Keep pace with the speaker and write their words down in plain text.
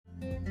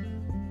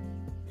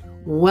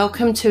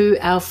Welcome to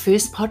our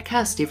first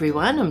podcast,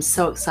 everyone. I'm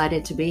so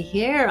excited to be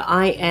here.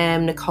 I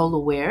am Nicola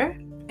Ware.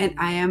 And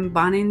I am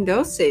Bonnie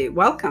Ndose.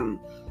 Welcome.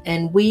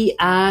 And we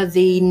are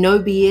the No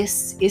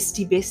BS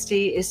Esty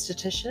Bestie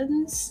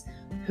estheticians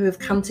who have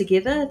come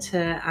together to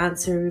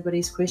answer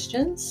everybody's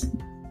questions.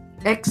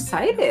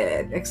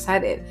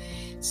 Excited.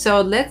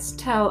 So let's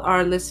tell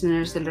our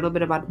listeners a little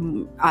bit about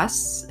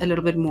us, a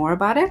little bit more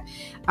about it.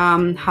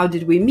 How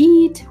did we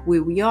meet,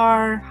 where we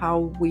are,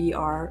 how we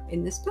are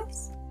in this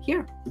place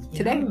here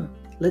today.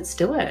 Let's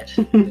do it.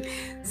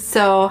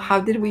 So how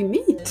did we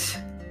meet?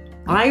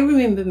 I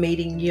remember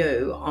meeting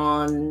you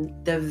on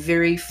the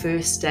very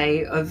first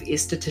day of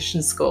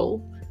esthetician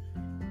school.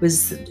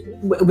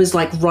 It was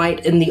like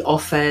right in the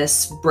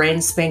office,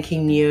 brand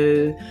spanking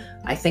new.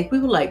 I think we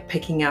were like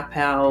picking up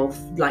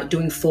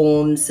doing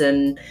forms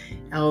and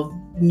our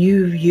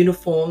new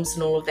uniforms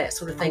and all of that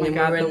sort of thing. Oh my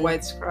God, the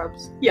white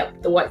scrubs. Yeah,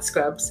 the white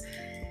scrubs.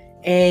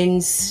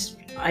 And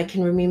I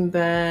can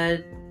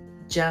remember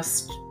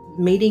just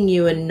meeting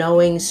you and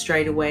knowing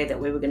straight away that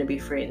we were going to be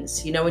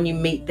friends. You know, when you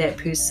meet that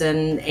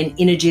person and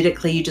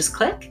energetically you just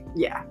click?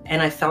 Yeah.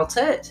 And I felt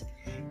it.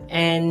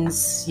 And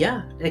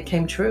yeah, it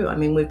came true. I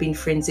mean, we've been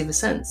friends ever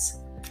since.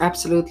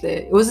 Absolutely.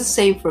 It was the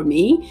same for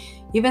me.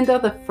 Even though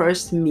the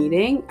first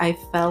meeting, I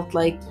felt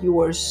like you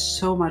were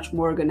so much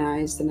more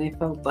organized, and I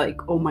felt like,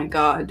 oh my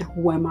God,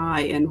 who am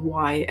I and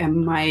why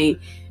am my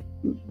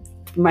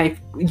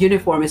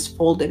uniform is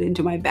folded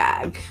into my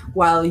bag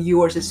while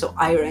yours is so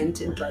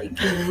ironed and like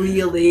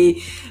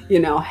really,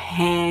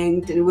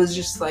 hanged. It was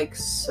just like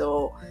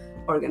so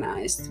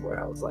organized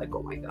where I was like,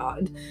 oh my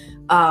God.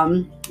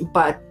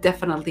 But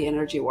definitely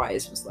energy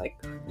wise was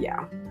like,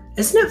 yeah.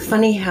 Isn't it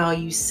funny how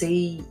you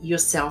see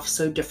yourself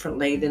so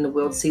differently than the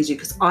world sees you?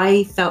 Because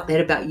I felt that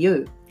about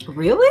you.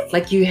 Really?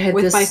 Like you had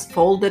with this... my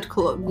folded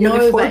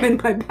uniform in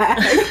my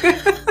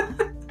bag.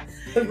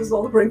 It was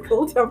all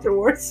wrinkled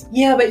afterwards.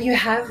 Yeah, but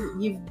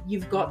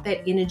you've got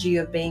that energy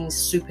of being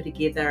super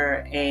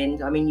together,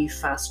 and I mean you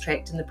fast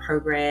tracked in the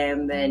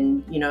program,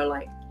 and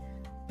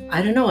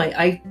I don't know,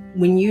 I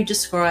when you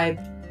describe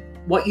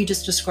what you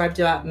just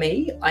described about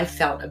me, I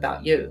felt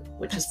about you,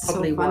 which is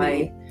probably so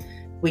why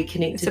we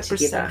connected it's a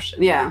together.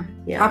 Perception. Yeah,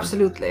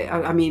 absolutely.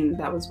 I mean,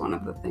 that was one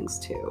of the things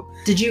too.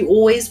 Did you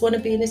always want to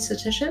be an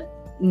esthetician?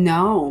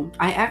 No,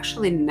 I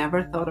actually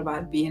never thought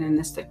about being an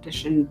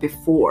esthetician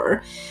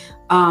before.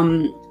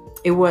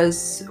 It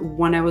was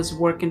when I was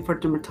working for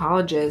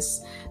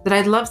dermatologists that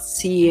I loved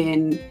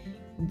seeing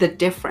the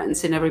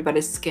difference in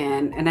everybody's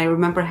skin. And I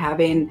remember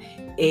having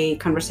a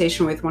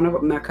conversation with one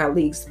of my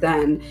colleagues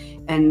then,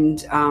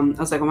 and I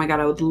was like, oh my God,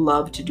 I would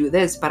love to do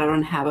this, but I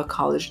don't have a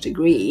college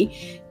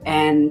degree.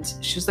 And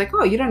she was like,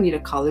 oh, you don't need a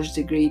college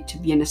degree to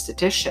be an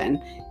esthetician.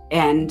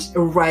 And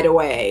right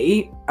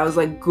away, I was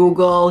like,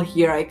 Google,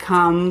 here I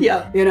come.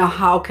 Yeah.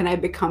 How can I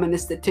become an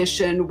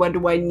esthetician? What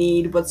do I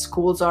need? What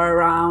schools are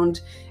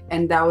around?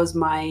 And that was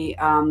my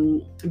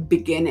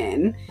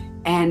beginning.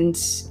 And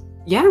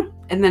yeah,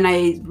 and then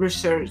I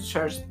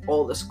researched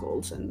all the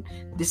schools and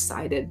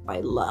decided by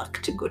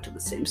luck to go to the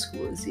same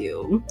school as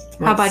you. Yes.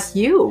 How about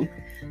you?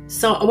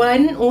 So, I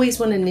didn't always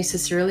want to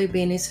necessarily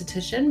be an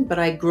esthetician, but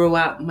I grew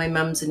up, my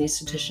mum's an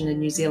esthetician in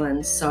New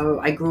Zealand, so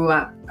I grew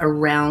up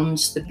around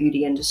the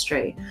beauty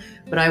industry.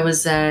 But I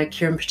was a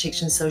care and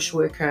protection social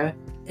worker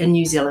in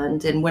New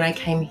Zealand, and when I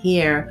came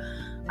here,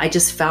 I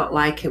just felt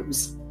like it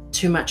was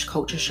too much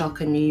culture shock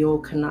in New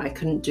York, and I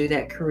couldn't do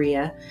that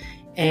career.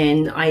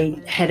 And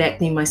I had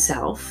acne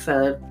myself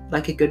for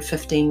like a good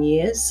 15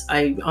 years.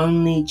 I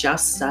only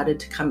just started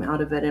to come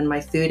out of it in my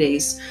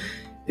 30s.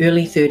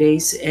 Early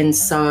 30s, and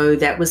so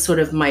that was sort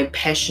of my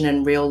passion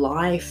in real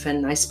life.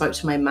 And I spoke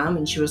to my mum,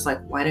 and she was like,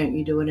 why don't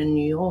you do it in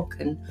New York?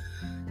 And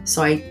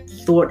so I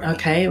thought,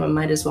 okay, I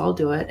might as well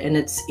do it. And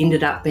it's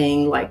ended up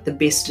being like the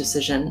best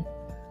decision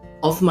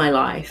of my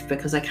life,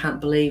 because I can't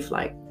believe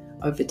like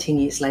over 10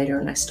 years later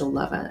and I still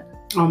love it.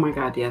 Oh my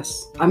God,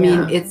 yes. I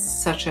mean, it's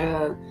such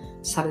a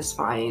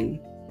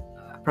satisfying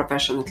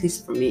profession, at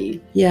least for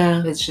me.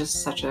 Yeah. It's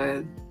just such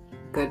a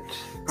good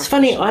profession. It's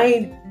funny,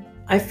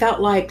 I felt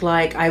like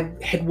I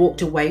had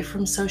walked away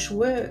from social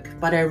work,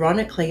 but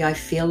ironically, I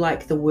feel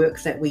like the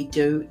work that we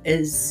do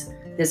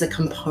there's a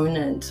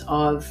component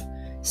of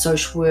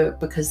social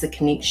work, because the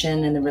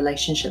connection and the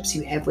relationships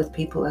you have with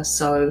people are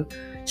so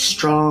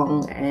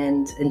strong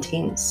and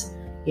intense,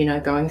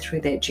 going through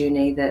that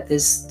journey, that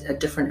there's a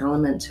different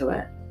element to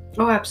it.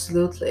 Oh,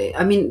 absolutely.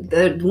 I mean,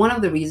 one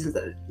of the reasons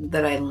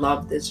that I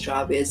love this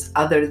job is,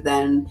 other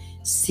than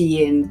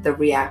seeing the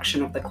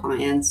reaction of the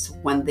clients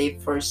when they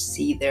first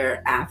see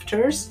their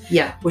afters,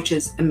 which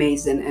is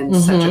amazing and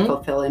such a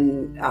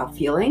fulfilling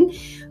feeling.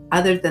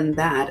 Other than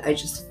that, I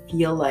just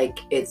feel like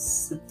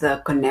it's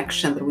the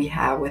connection that we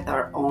have with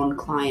our own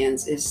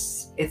clients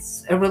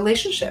it's a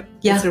relationship.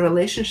 Yeah. It's a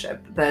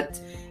relationship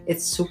that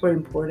it's super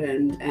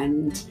important,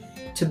 and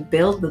to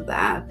build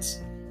that,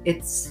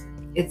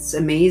 it's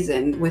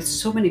amazing with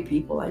so many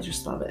people. I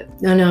just love it.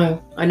 I know.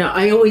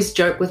 I always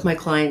joke with my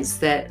clients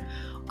that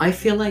I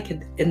feel like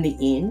in the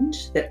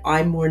end that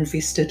I'm more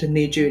invested in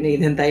their journey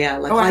than they are.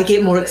 Like, Oh, I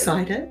get more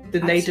absolutely. excited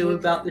than they do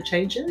about the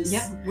changes.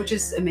 Yeah, which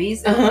is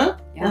amazing.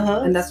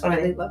 And that's why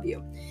they love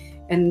you,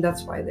 and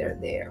that's why they're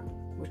there.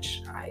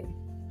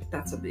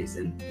 That's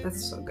amazing.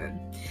 That's so good.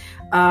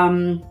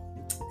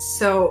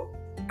 So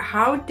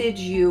how did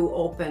you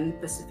open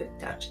Pacific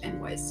Touch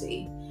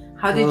NYC?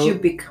 How did you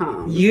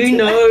become? You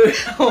know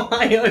how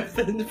I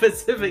opened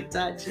Pacific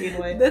Touch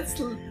anyway.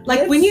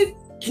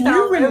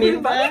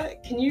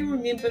 Can you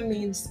remember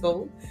me in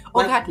school? Oh,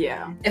 like, God,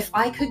 yeah. If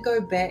I could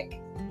go back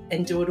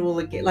and do it all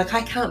again, like,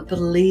 I can't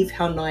believe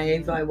how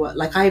naive I was.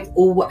 Like, I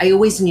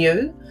always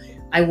knew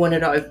I wanted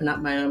to open up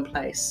my own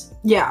place.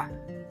 Yeah.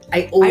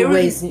 I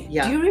always, Do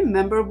you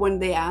remember when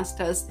they asked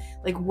us,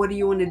 like, what do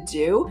you want to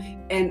do?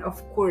 And of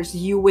course,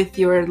 you with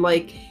your,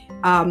 like,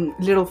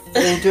 little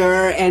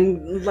folder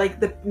and, like,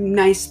 the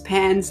nice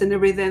pens and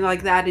everything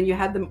like that, and you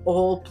had them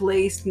all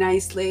placed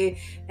nicely,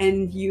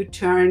 and you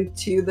turned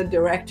to the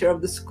director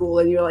of the school,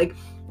 and you're like,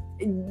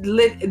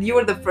 you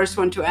were the first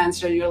one to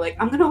answer, and you're like,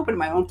 I'm going to open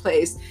my own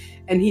place.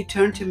 And he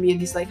turned to me and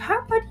he's like, how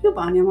about you,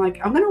 Bonnie? I'm like,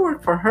 I'm going to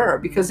work for her,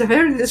 because if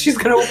ever she's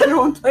going to open her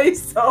own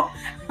place, so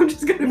I'm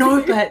just going to...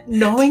 No, but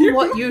knowing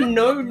what you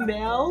know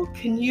now,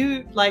 can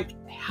you, like,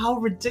 how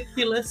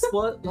ridiculous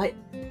what, like,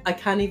 I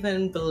can't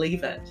even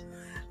believe it.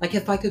 Like,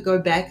 if I could go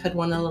back, I'd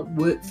want to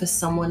work for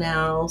someone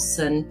else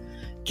and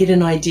get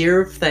an idea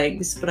of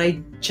things, but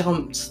I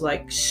jumped,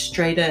 like,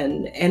 straight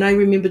in. And I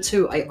remember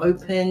too, I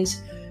opened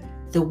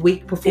the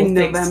week before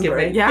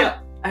Thanksgiving.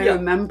 I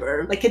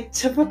remember. Like a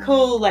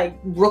typical, like,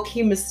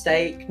 rookie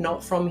mistake,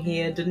 not from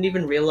here, didn't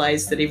even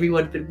realize that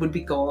everyone would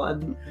be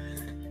gone.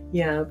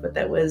 Yeah, but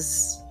that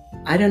was,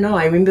 I don't know,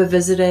 I remember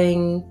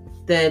visiting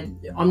the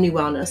Omni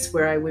Wellness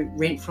where I would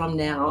rent from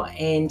now,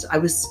 and I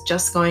was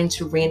just going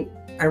to rent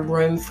a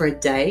room for a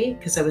day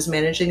because I was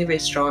managing the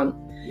restaurant.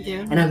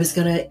 Yeah. And I was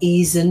going to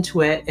ease into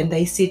it, and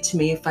they said to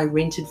me if I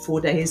rented 4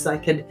 days I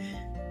could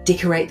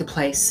decorate the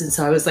place. And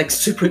so I was, like,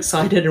 super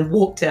excited and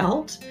walked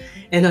out,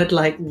 and I'd,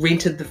 like,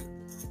 rented the,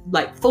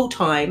 like, full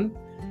time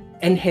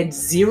and had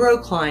 0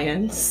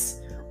 clients,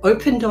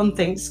 opened on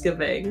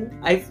Thanksgiving.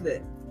 I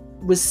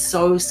was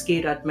so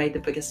scared I'd made the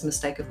biggest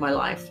mistake of my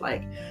life.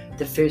 Like,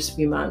 the first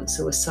few months,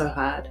 it was so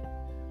hard.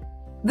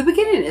 The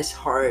beginning is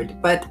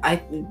hard, but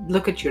I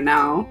look at you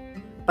now.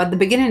 But the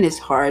beginning is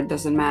hard,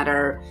 doesn't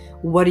matter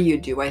what do you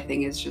do. I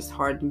think it's just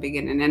hard in the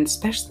beginning. And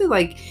especially,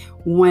 like,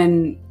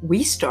 when we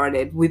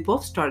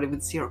both started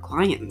with 0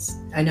 clients.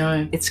 I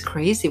know. It's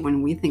crazy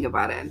when we think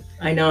about it.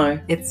 I know.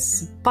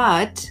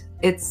 But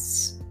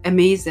it's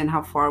amazing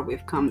how far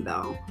we've come,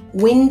 though.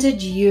 When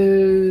did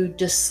you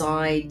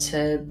decide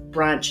to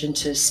branch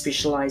into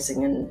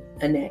specializing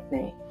in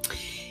acne?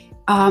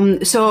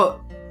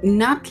 So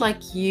not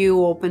like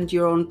you opened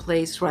your own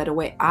place right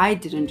away. I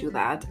didn't do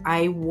that.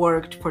 I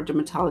worked for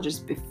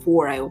dermatologists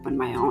before I opened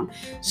my own.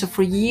 So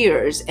for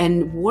years,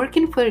 and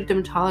working for a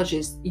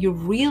dermatologist, you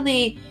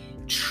really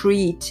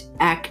treat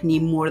acne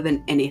more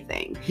than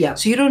anything. Yeah.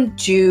 So you don't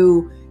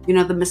do,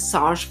 the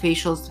massage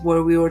facials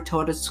where we were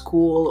taught at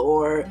school,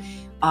 or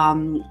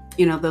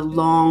the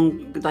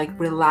long, like,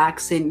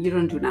 relaxing. You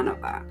don't do none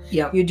of that.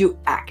 Yeah. You do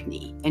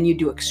acne, and you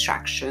do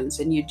extractions,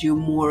 and you do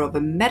more of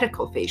a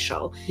medical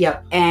facial.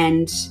 Yeah.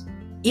 And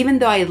even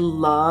though I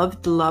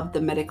loved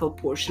the medical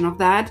portion of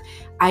that,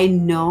 I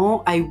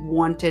know I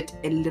wanted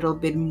a little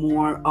bit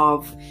more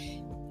of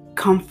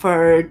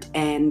comfort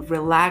and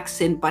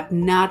relaxing, but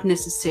not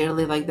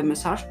necessarily like the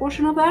massage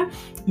portion of that.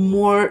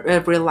 More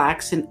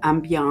relaxing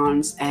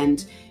ambiance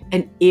and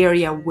an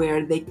area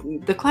where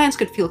the clients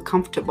could feel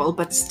comfortable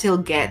but still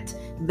get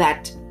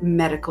that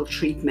medical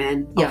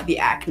treatment of the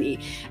acne.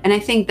 And I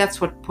think that's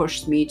what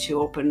pushed me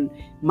to open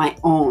my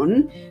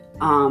own,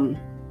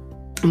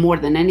 more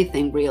than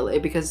anything, really,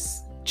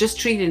 because just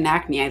treating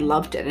acne, I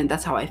loved it, and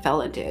that's how I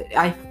fell into it.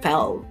 I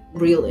fell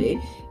really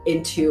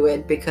into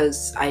it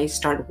because I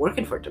started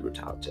working for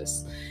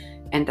dermatologists,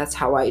 and that's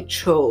how I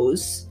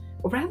chose,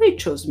 or rather it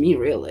chose me,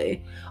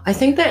 really. I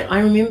think that I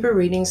remember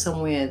reading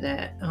somewhere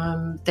that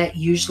that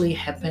usually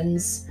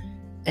happens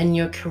in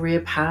your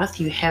career path.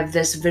 You have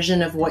this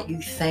vision of what you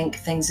think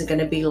things are going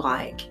to be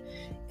like,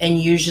 and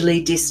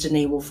usually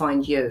destiny will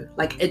find you.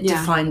 Like, it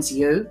defines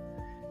you,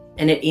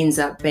 and it ends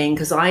up being,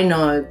 because I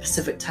know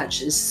Pacific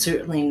Touch is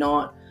certainly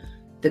not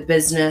the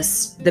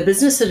business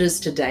it is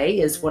today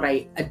is what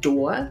I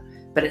adore,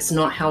 but it's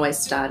not how I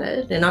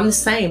started. And I'm the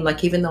same.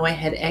 Like, even though I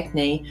had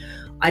acne,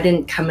 I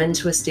didn't come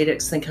into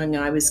aesthetics thinking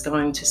I was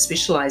going to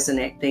specialize in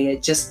acne.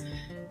 It just,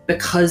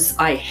 because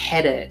I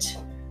had it,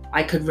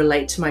 I could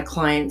relate to my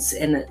clients,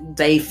 and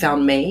they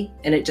found me,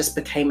 and it just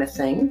became a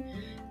thing.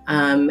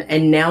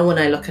 And now when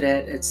I look at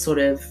it, it's sort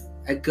of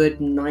a good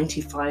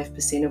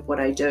 95% of what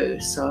I do.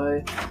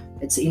 So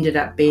it's ended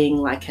up being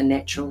like a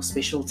natural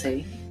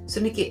specialty. So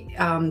Nikki,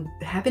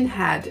 having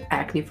had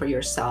acne for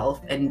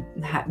yourself, and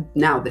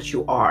now that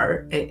you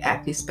are an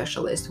acne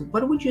specialist,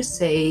 what would you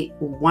say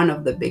one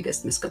of the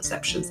biggest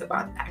misconceptions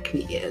about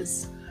acne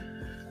is?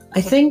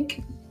 I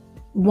think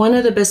one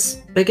of the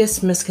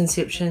biggest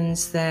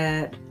misconceptions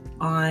that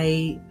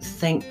I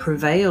think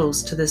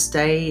prevails to this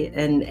day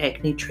in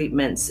acne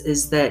treatments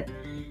is that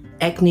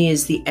acne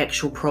is the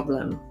actual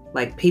problem.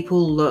 Like,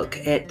 people look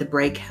at the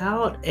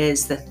breakout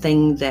as the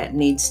thing that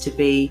needs to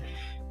be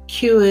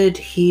cured,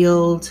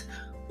 healed,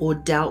 or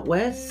dealt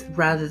with,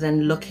 rather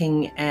than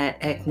looking at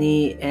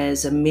acne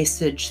as a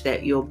message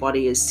that your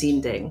body is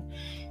sending.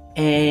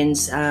 And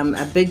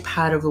a big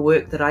part of the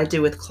work that I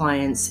do with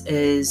clients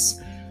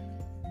is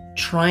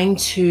trying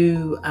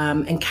to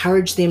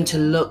encourage them to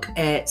look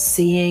at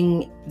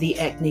seeing the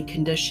acne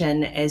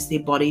condition as their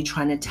body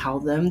trying to tell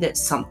them that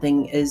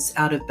something is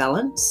out of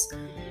balance.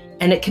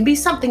 And it can be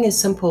something as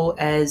simple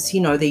as,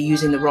 they're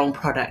using the wrong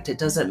product. It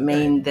doesn't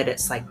mean that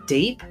it's like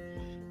deep,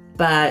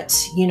 but,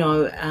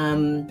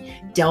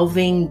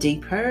 delving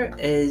deeper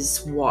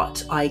is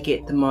what I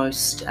get the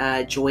most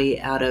joy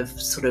out of,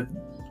 sort of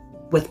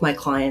with my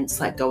clients,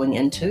 like going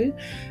into.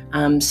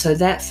 So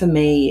that for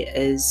me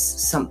is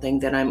something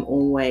that I'm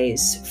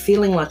always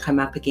feeling like I'm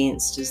up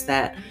against, is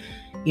that,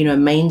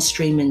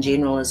 mainstream in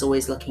general is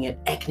always looking at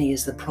acne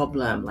as the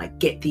problem, like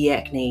get the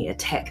acne,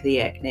 attack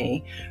the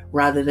acne,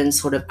 rather than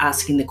sort of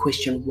asking the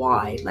question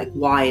why, like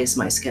why is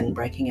my skin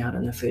breaking out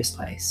in the first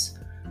place?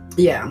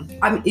 Yeah,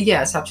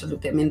 yes,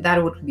 absolutely. I mean,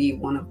 that would be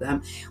one of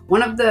them.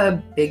 One of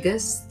the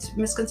biggest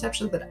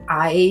misconceptions that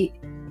I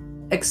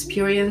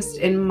experienced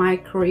in my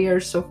career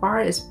so far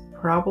is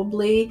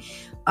probably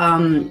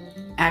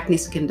acne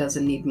skin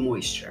doesn't need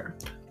moisture.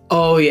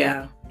 Oh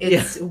yeah.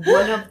 It's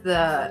one of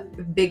the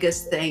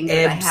biggest things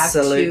that I have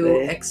to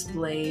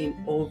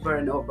explain over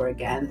and over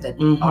again, that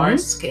our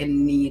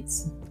skin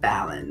needs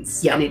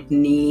balance and it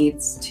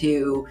needs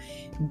to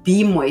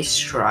be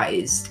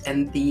moisturized,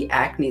 and the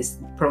acne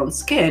prone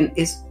skin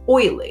is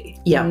oily,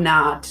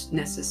 not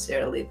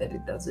necessarily that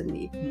it doesn't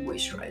need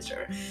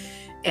moisturizer.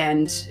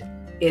 And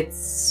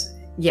it's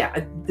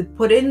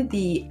putting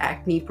the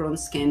acne prone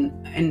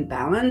skin in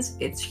balance,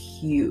 it's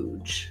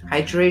huge.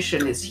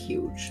 Hydration is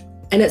huge.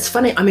 And it's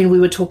funny, I mean, we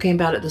were talking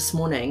about it this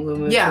morning when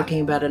we were talking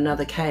about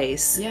another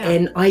case.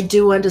 And I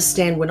do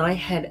understand, when I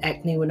had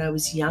acne when I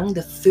was young,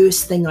 the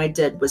first thing I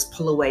did was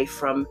pull away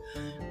from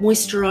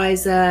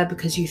moisturizer,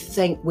 because you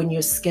think when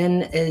your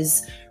skin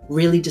is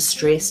really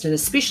distressed, and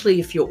especially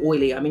if you're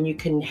oily, I mean, you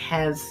can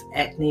have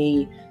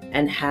acne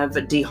and have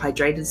a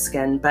dehydrated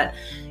skin, but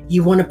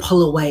you want to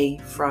pull away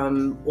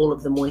from all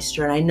of the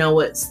moisture. And I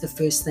know it's the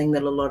first thing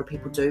that a lot of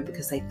people do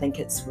because they think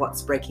it's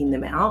what's breaking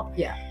them out.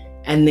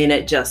 And then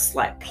it just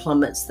like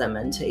plummets them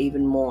into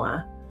even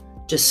more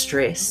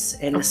distress,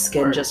 and the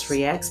skin just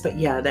reacts. But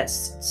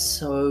that's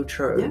so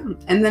true.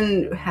 And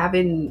then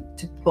having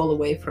to pull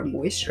away from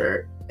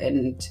moisture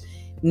and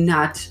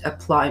not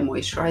apply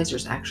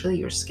moisturizers, actually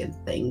your skin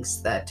thinks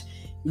that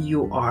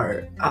you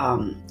are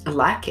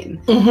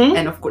lacking,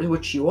 and of course,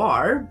 which you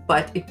are,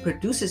 but it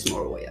produces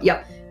more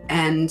oil.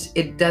 And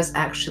it does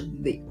actually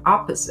the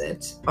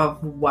opposite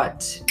of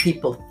what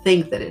people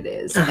think that it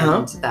is.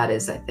 And that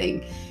is, I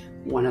think,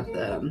 one of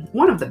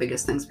the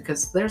biggest things,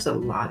 because there's a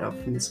lot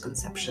of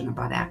misconception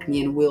about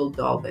acne, and we'll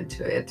delve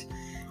into it.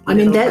 I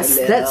mean, that's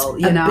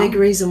a big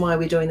reason why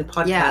we're doing the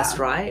podcast,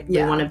 right?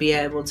 We want to be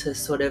able to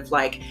sort of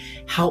like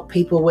help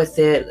people with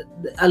it.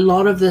 A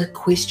lot of the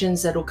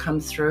questions that'll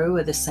come through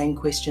are the same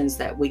questions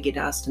that we get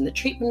asked in the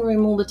treatment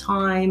room all the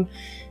time.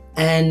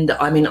 And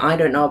I mean, I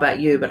don't know about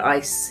you, but I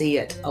see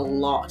it a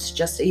lot,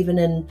 just even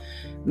in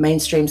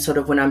mainstream, sort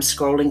of when I'm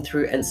scrolling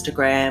through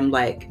Instagram,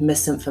 like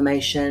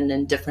misinformation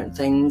and different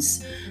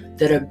things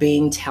that are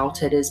being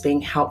touted as being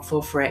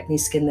helpful for acne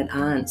skin that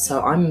aren't.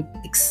 So I'm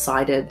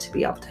excited to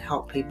be able to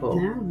help people.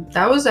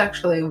 That was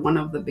actually one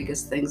of the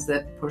biggest things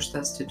that pushed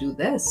us to do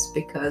this,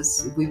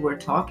 because we were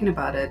talking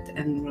about it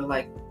and we're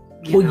like,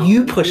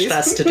 you pushed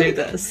us to do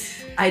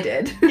this. I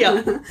did.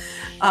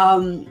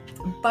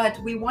 But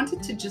we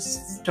wanted to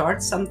just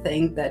start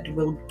something that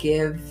will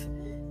give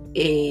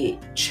a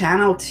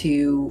channel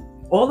to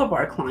all of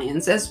our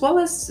clients, as well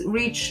as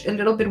reach a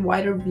little bit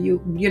wider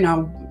view,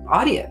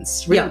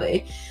 audience,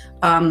 really,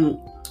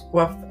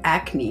 of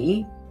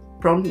acne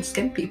prone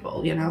skin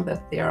people,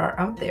 that they are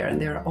out there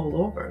and they're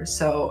all over.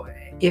 So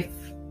if,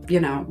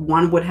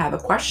 one would have a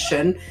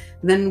question,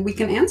 then we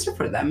can answer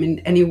for them in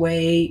any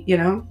way,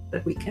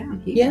 that we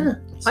can.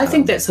 I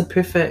think that's a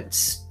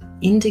perfect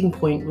ending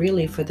point,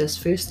 really, for this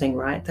first thing,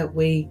 right? That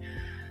we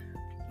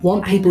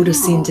want people to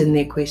send in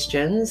their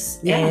questions,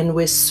 and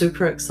we're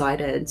super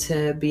excited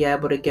to be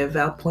able to give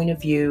our point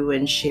of view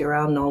and share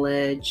our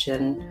knowledge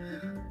and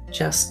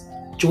just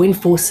join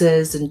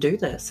forces and do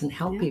this and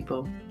help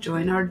people.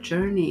 Join our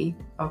journey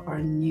of our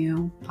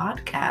new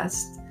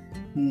podcast,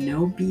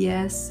 No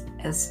BS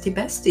ST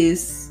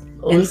Besties.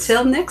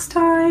 Until next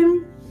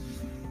time.